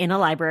in a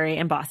library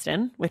in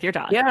Boston with your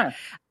dog. Yeah.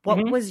 What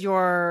was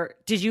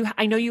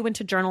I know you went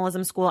to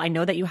journalism school. I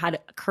know that you had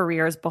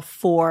careers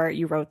before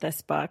you wrote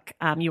this book.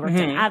 You worked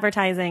in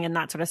advertising and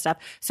that sort of stuff.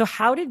 So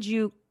how do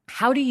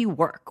you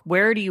work?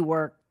 Where do you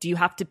work? Do you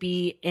have to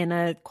be in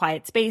a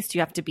quiet space? Do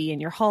you have to be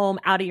in your home,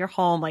 out of your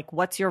home? Like,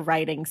 what's your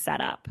writing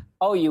setup?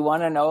 Oh, you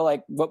want to know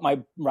like what my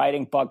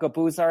writing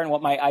bugaboos are and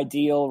what my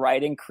ideal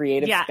writing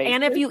creative space is? Yeah,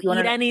 and if you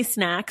eat any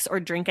snacks or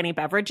drink any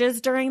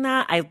beverages during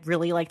that, I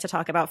really like to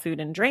talk about food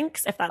and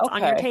drinks if that's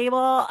on your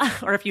table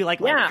or if you like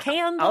light a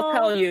candle. I'll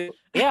tell you.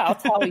 Yeah, I'll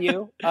tell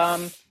you.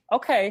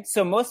 Okay,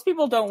 so most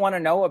people don't want to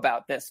know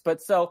about this, but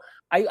so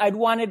I'd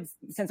wanted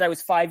since I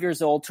was 5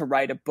 years old to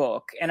write a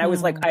book, and I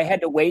was like, I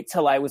had to wait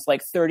till I was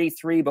like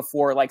 33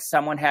 before like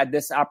someone had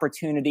this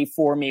opportunity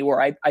for me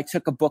where I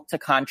took a book to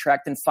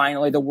contract, and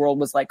finally the world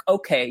was like,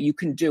 okay, you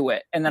can do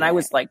it, and then I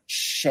was like,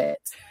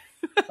 shit,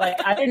 like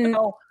I didn't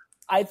know.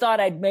 I thought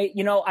I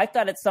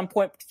thought at some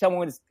point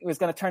someone was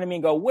going to turn to me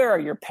and go, where are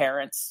your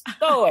parents?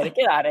 Go ahead,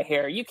 get out of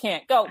here. You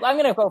can't go. I'm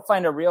going to go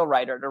find a real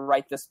writer to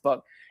write this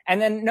book. And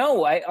then,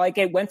 no,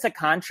 it went to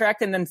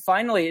contract. And then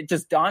finally it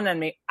just dawned on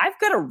me, I've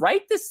got to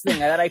write this thing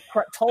that I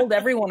told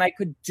everyone I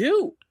could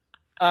do.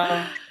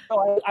 So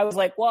I was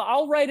like, well,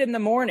 I'll write in the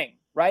morning.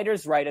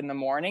 Writers write in the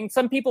morning.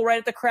 Some people write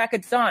at the crack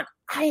of dawn.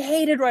 I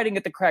hated writing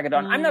at the crack of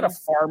dawn. I'm not a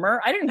farmer.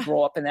 I didn't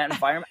grow up in that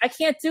environment. I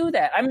can't do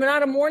that. I'm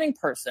not a morning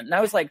person. And I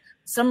was like,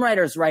 some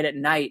writers write at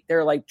night.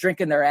 They're like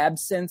drinking their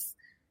absinthe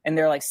and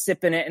they're like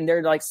sipping it and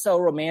they're like so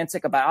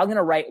romantic about it. I'm going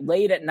to write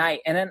late at night.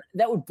 And then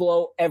that would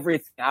blow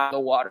everything out of the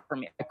water for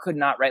me. I could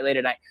not write late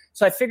at night.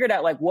 So I figured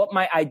out like what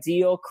my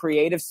ideal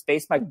creative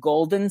space, my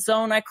golden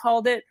zone, I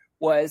called it,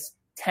 was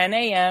 10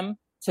 a.m.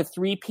 to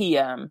 3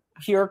 p.m.,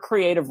 pure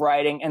creative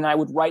writing, and I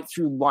would write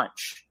through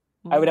lunch.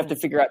 I would have to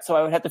figure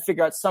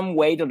out some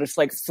way to just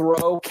like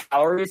throw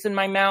calories in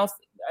my mouth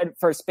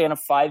for a span of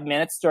 5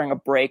 minutes during a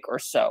break or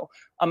so.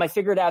 I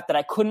figured out that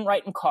I couldn't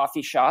write in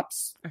coffee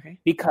shops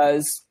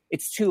because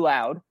it's too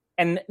loud.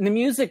 And the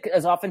music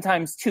is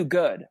oftentimes too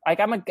good. Like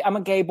I'm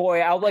a gay boy.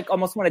 I'll like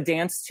almost want to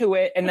dance to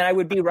it. And then I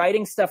would be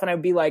writing stuff and I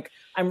would be like,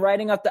 I'm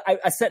writing up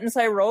a sentence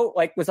I wrote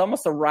like was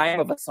almost a rhyme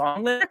of a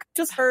song lyric I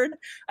just heard.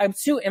 I'm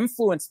too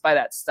influenced by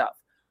that stuff.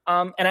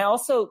 And I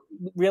also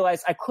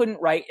realized I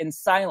couldn't write in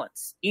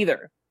silence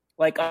either.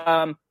 Like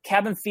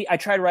cabin fever, I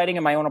tried writing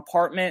in my own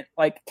apartment.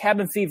 Like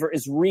cabin fever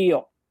is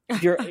real.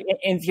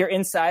 if you're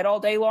inside all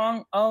day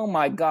long, oh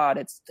my God,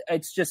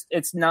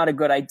 it's not a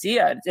good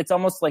idea. It's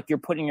almost like you're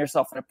putting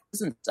yourself in a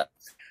prison cell.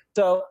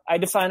 So I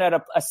defined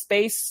out a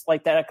space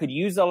like that I could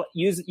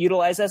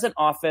utilize as an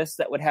office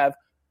that would have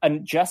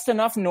just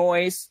enough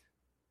noise,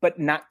 but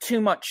not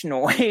too much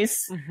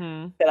noise,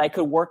 that I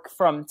could work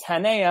from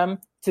 10 a.m.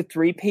 to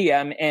 3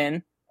 p.m.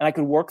 and I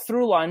could work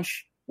through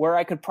lunch, where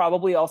I could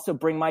probably also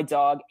bring my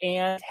dog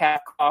and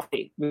have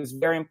coffee. It was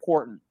very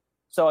important.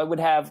 So I would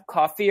have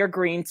coffee or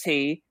green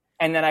tea,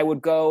 and then I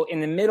would go in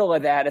the middle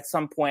of that at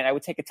some point. I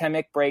would take a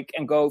 10-minute break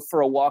and go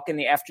for a walk in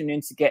the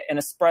afternoon to get an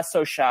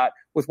espresso shot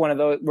with one of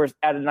those. We're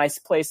at a nice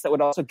place that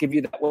would also give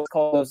you that what's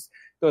called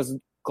those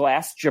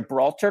glass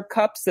Gibraltar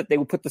cups that they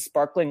would put the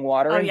sparkling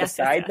water in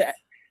beside that.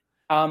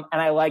 And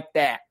I like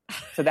that.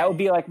 So that would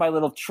be like my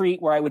little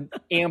treat where I would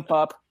amp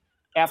up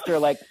after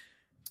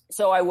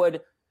so I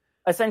would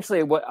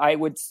essentially what I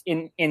would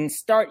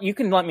start, you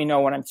can let me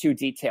know when I'm too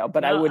detailed,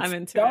 but I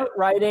would start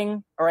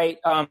writing. All right.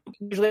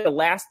 Usually the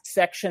last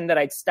section that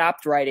I'd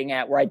stopped writing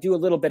at, where I do a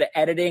little bit of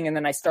editing and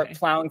then I start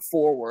plowing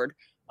forward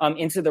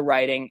into the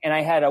writing. And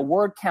I had a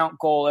word count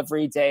goal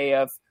every day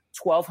of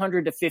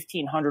 1,200 to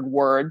 1,500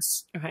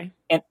 words. Okay.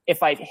 And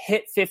if I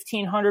hit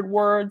 1,500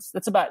 words,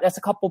 that's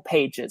a couple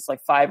pages,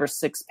 like 5 or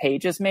 6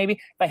 pages, maybe. If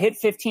I hit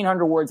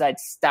 1,500 words, I'd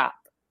stop.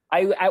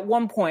 At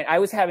one point, I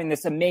was having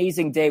this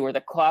amazing day where the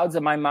clouds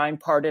of my mind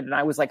parted and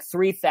I was like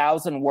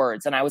 3,000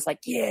 words. And I was like,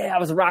 yeah, I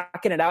was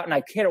rocking it out, and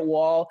I hit a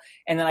wall,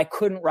 and then I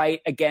couldn't write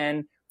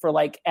again for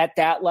at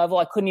that level.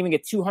 I couldn't even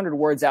get 200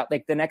 words out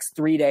the next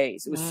 3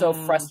 days. It was so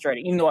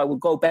frustrating, even though I would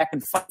go back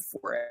and fight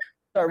for it.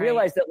 So I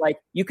realized that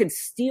you can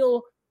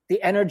steal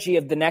the energy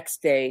of the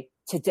next day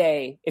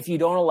today if you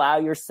don't allow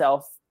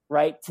yourself,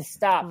 to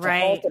stop, to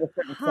halt at a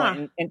certain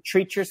point and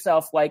treat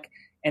yourself like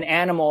an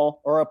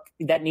animal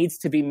that needs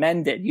to be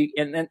mended.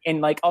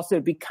 And also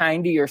be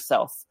kind to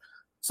yourself.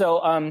 So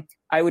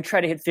I would try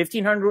to hit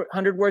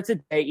 1,500 words a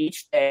day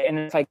each day. And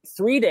if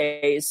 3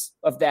 days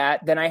of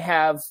that, then I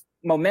have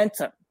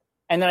momentum.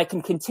 And then I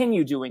can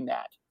continue doing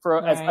that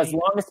for as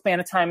long a span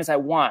of time as I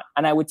want.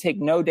 And I would take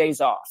no days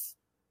off.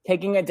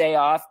 Taking a day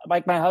off,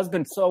 my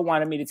husband so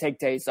wanted me to take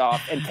days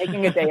off. And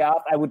taking a day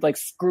off, I would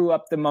screw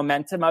up the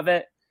momentum of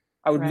it.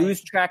 I would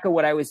lose track of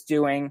what I was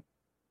doing.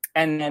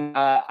 And then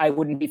I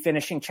wouldn't be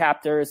finishing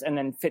chapters, and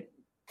then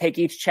take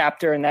each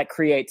chapter, and that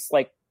creates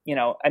a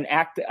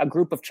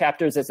group of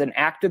chapters as an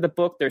act of the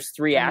book. There's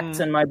 3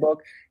 acts in my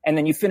book, and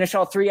then you finish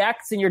all 3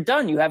 acts and you're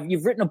done.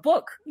 You've written a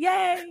book.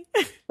 Yay!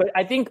 But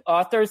I think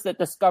authors that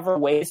discover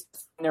ways to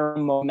find their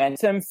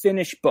momentum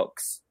finish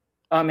books.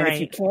 And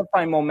if you can't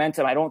find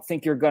momentum, I don't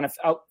think you're going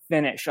to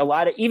finish a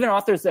lot of even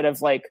authors that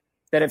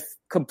have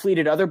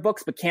completed other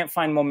books but can't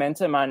find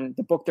momentum on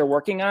the book they're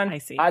working on. I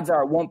see. Odds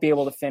are won't be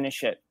able to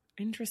finish it.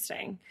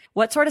 Interesting.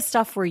 What sort of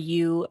stuff were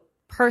you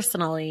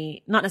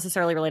personally, not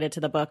necessarily related to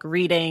the book,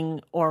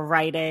 reading or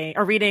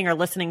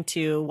listening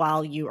to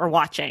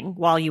watching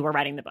while you were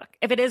writing the book?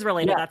 If it is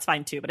related, that's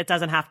fine too, but it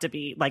doesn't have to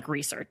be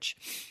research.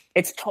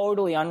 It's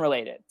totally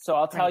unrelated. So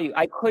I'll tell you,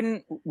 I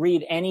couldn't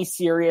read any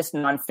serious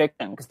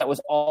nonfiction because that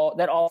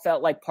all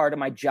felt like part of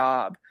my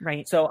job.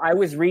 Right. So I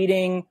was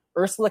reading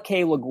Ursula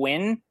K. Le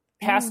Guin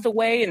passed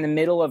away in the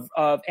middle of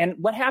and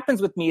what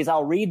happens with me is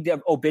I'll read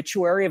the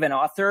obituary of an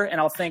author and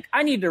I'll think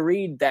I need to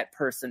read that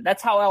person.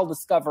 That's how I'll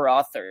discover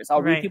authors.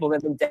 I'll read people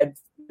that have been dead,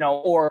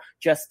 or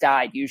just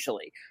died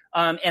usually.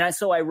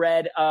 So I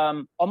read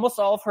almost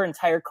all of her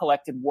entire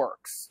collected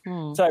works.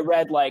 So I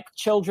read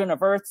Children of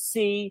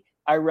Earthsea.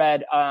 I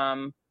read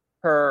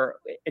her.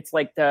 It's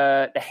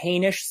the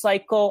Hainish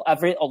cycle.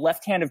 I've read A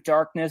Left Hand of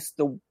Darkness.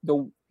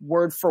 The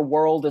word for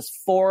world is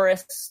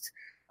forest.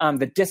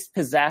 The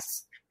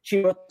Dispossessed.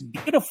 She wrote a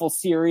beautiful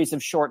series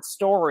of short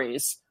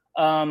stories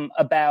called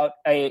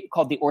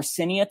the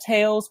Orsinia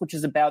Tales, which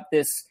is about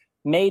this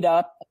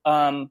made-up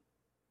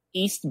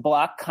East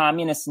Bloc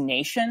communist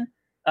nation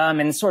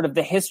and sort of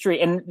the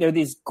history. And there are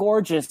these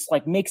gorgeous,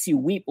 makes you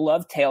weep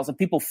love tales of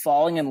people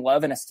falling in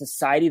love in a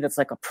society that's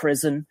like a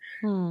prison.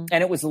 And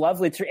it was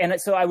lovely.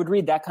 So I would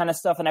read that kind of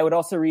stuff. And I would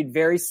also read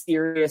very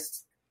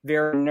serious,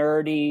 very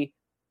nerdy,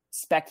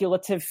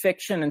 speculative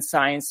fiction and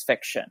science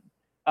fiction.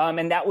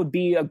 And that would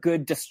be a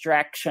good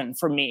distraction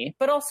for me,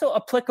 but also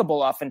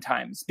applicable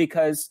oftentimes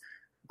because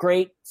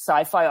great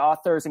sci-fi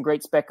authors and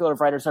great speculative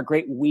writers are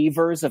great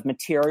weavers of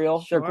material.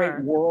 Sure. They're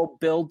great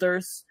world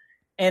builders.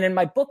 And in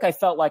my book, I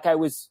felt like I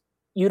was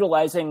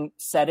utilizing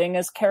setting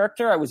as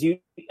character. I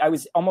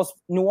was almost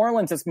New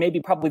Orleans is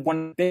maybe probably one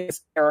of the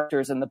biggest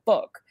characters in the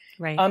book.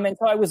 Right. And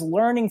so I was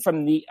learning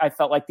from I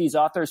felt like these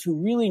authors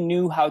who really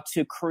knew how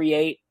to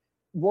create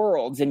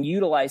worlds and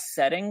utilize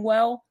setting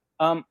well,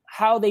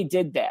 how they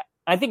did that.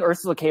 I think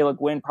Ursula K. Le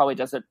Guin probably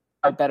does it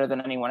better than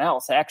anyone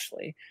else,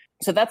 actually.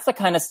 So that's the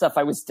kind of stuff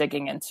I was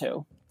digging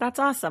into. That's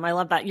awesome. I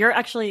love that. You're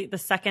actually the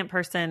second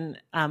person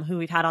who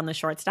we've had on the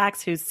Short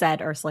Stacks who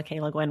said Ursula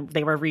K. Le Guin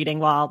they were reading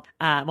while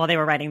they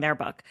were writing their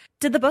book.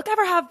 Did the book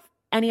ever have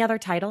any other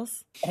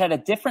titles? It had a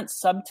different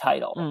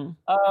subtitle.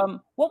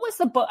 What was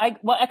the book? And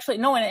it had a different title when I pitched it. It wasn't good. It had a different title when I pitched it. It wasn't good. What was the book? What actually,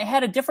 no, and it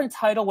had a different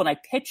title when I pitched it. It wasn't good. What was the book? Actually, no, and it had a different title when I pitched it. It wasn't good. What was the book? Well, actually, no, and it had a different title when I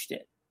pitched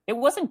it. It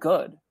wasn't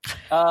good.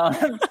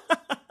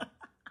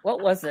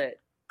 What was it?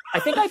 I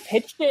think I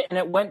pitched it and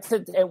it went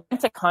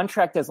to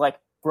contract as like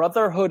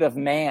Brotherhood of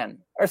Man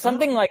or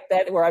something like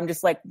that, where I'm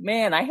just like,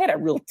 man, I had a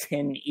real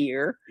tin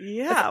ear.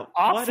 Yeah.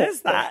 What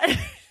is that?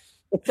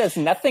 It says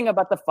nothing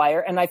about the fire.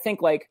 And I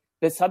think like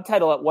the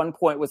subtitle at one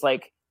point was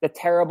like the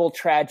terrible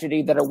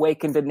tragedy that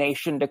awakened a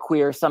nation to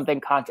queer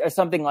something or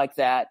something like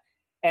that.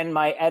 And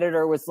my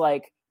editor was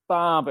like,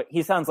 Bobby,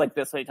 he sounds like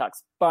this when he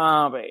talks,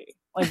 Bobby.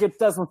 Like it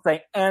doesn't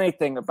say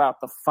anything about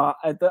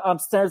the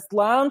upstairs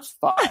lounge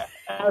fire.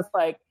 And I was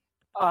like,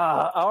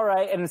 all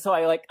right. And so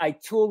I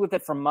tooled with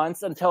it for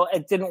months until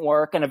it didn't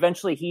work. And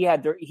eventually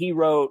he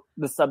wrote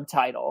the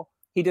subtitle.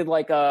 He did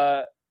like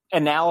a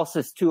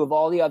analysis too of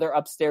all the other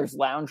upstairs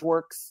lounge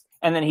works.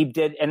 And then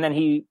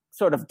he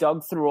sort of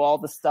dug through all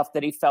the stuff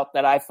that he felt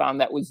that I found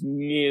that was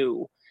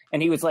new.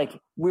 And he was like,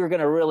 we're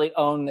going to really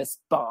own this,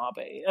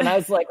 Bobby. And I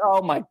was like,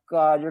 oh my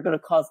God, you're going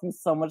to cause me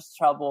so much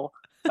trouble.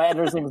 My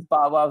editor's name was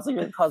Bob. I was like,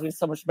 you're going to cause me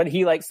so much. But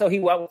he went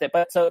with it.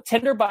 But so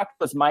Tinderbox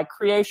was my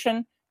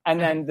creation. And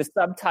then the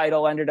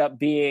subtitle ended up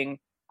being,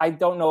 I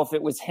don't know if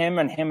it was him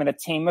and a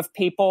team of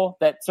people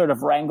that sort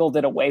of wrangled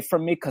it away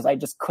from me because I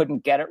just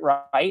couldn't get it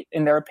right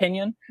in their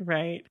opinion.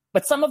 Right.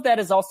 But some of that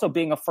is also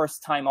being a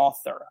first time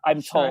author,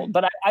 I'm told.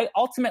 But I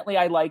ultimately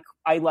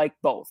like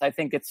both. I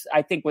think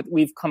what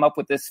we've come up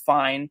with is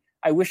fine.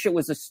 I wish it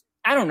was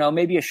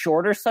maybe a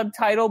shorter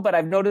subtitle, but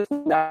I've noticed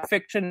with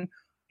nonfiction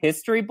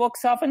history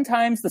books,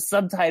 oftentimes the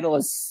subtitle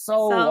is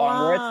so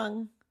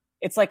long.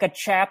 It's like a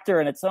chapter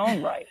in its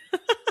own right.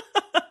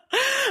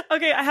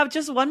 Okay, I have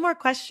just one more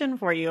question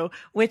for you,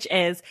 which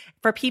is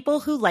for people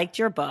who liked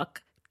your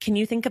book, can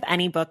you think of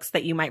any books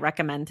that you might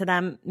recommend to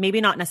them?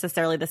 Maybe not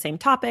necessarily the same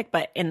topic,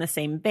 but in the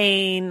same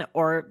vein,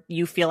 or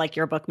you feel like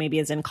your book maybe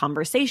is in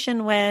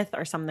conversation with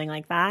or something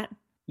like that?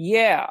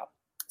 Yeah,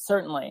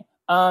 certainly.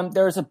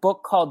 There's a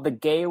book called The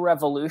Gay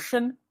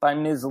Revolution by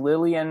Ms.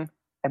 Lillian,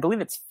 I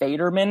believe it's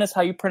Faderman is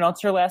how you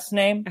pronounce her last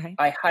name. Okay.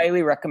 I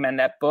highly recommend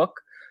that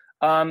book.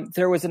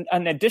 There was an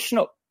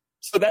additional,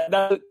 so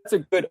that's a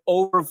good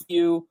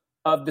overview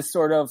of the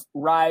sort of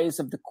rise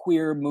of the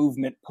queer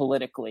movement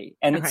politically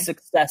and its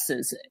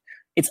successes,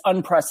 its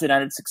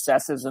unprecedented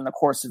successes in the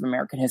course of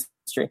American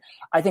history.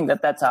 I think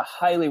that's a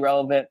highly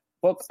relevant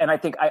book, and I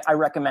think I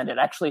recommend it.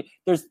 Actually,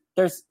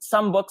 there's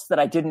some books that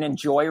I didn't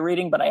enjoy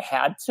reading, but I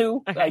had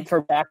to, like for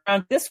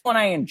background. This one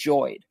I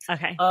enjoyed.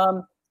 Okay.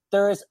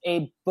 There is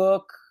a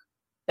book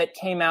that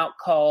came out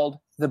called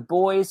The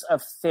Boys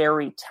of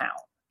Fairy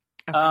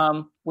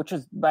Town, which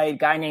is by a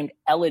guy named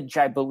Elledge,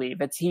 I believe.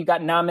 He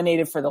got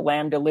nominated for the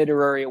Lambda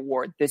Literary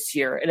Award this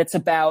year, and it's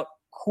about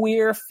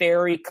queer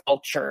fairy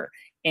culture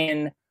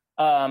in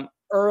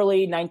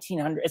early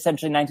 1900,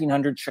 essentially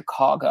 1900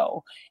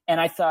 Chicago.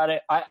 And I thought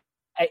I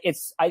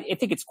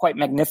think it's quite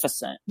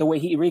magnificent the way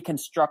he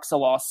reconstructs a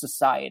lost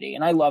society,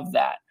 and I love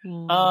that.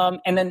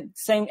 And then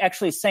same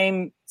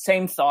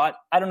thought.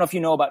 I don't know if you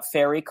know about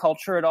fairy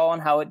culture at all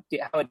and how it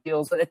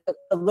deals with it. It's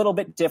a little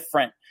bit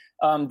different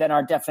than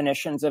our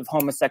definitions of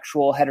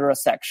homosexual,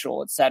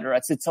 heterosexual, etc.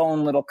 It's its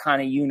own little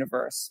kind of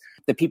universe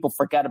that people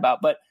forget about.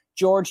 But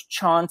George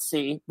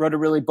Chauncey wrote a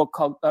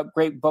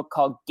great book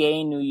called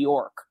Gay New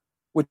York,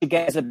 which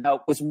again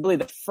was really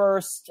the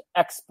first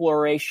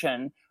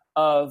exploration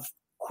of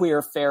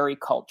queer fairy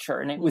culture,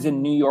 and it was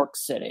in New York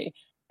City.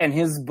 And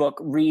his book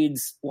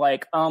reads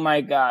like, oh my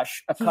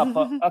gosh, a cup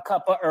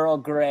of Earl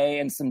Grey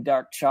and some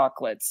dark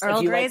chocolates.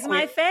 Earl Grey's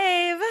my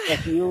fave.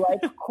 If you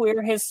like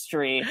queer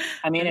history,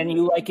 and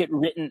you like it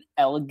written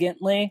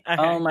elegantly,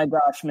 oh my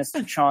gosh,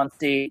 Mr.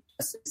 Chauncey,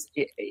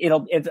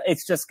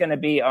 it's just going to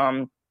be,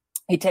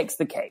 he takes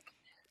the cake.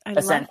 I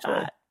love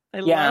that. I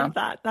love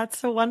that. That's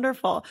so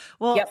wonderful.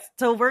 Well,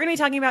 So we're going to be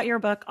talking about your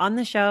book on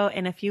the show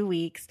in a few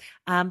weeks.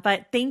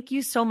 But thank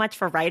you so much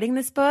for writing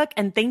this book,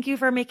 and thank you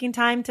for making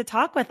time to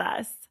talk with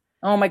us.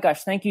 Oh my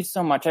gosh. Thank you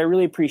so much. I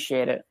really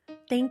appreciate it.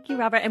 Thank you,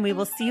 Robert. And we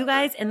will see you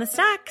guys in the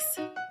stacks.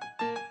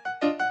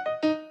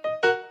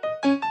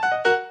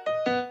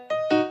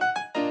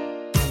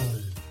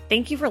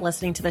 Thank you for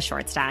listening to the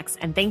Short Stacks,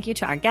 and thank you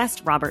to our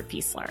guest, Robert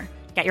Fieseler.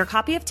 Get your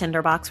copy of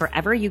Tinderbox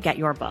wherever you get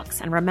your books,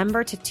 and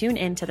remember to tune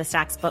in to the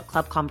Stacks Book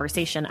Club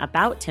conversation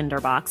about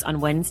Tinderbox on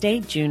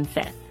Wednesday, June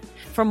 5th.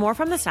 For more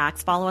from the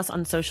Stacks, follow us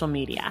on social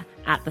media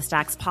at the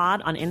Stacks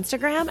Pod on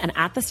Instagram and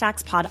at the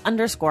Stacks Pod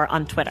 _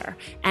 on Twitter.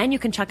 And you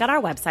can check out our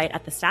website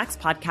at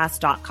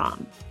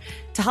thestackspodcast.com.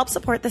 To help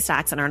support the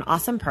Stacks and earn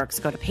awesome perks,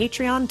 go to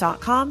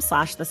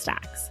patreon.com/the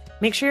Stacks.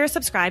 Make sure you're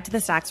subscribed to the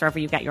Stacks wherever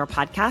you get your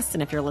podcasts.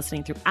 And if you're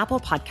listening through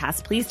Apple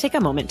Podcasts, please take a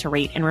moment to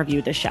rate and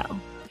review the show.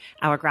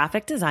 Our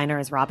graphic designer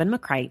is Robin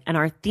McCrite, and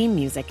our theme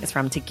music is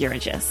from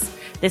Tegirigis.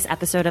 This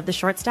episode of The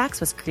Short Stacks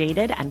was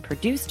created and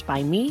produced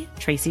by me,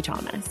 Tracy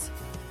Thomas.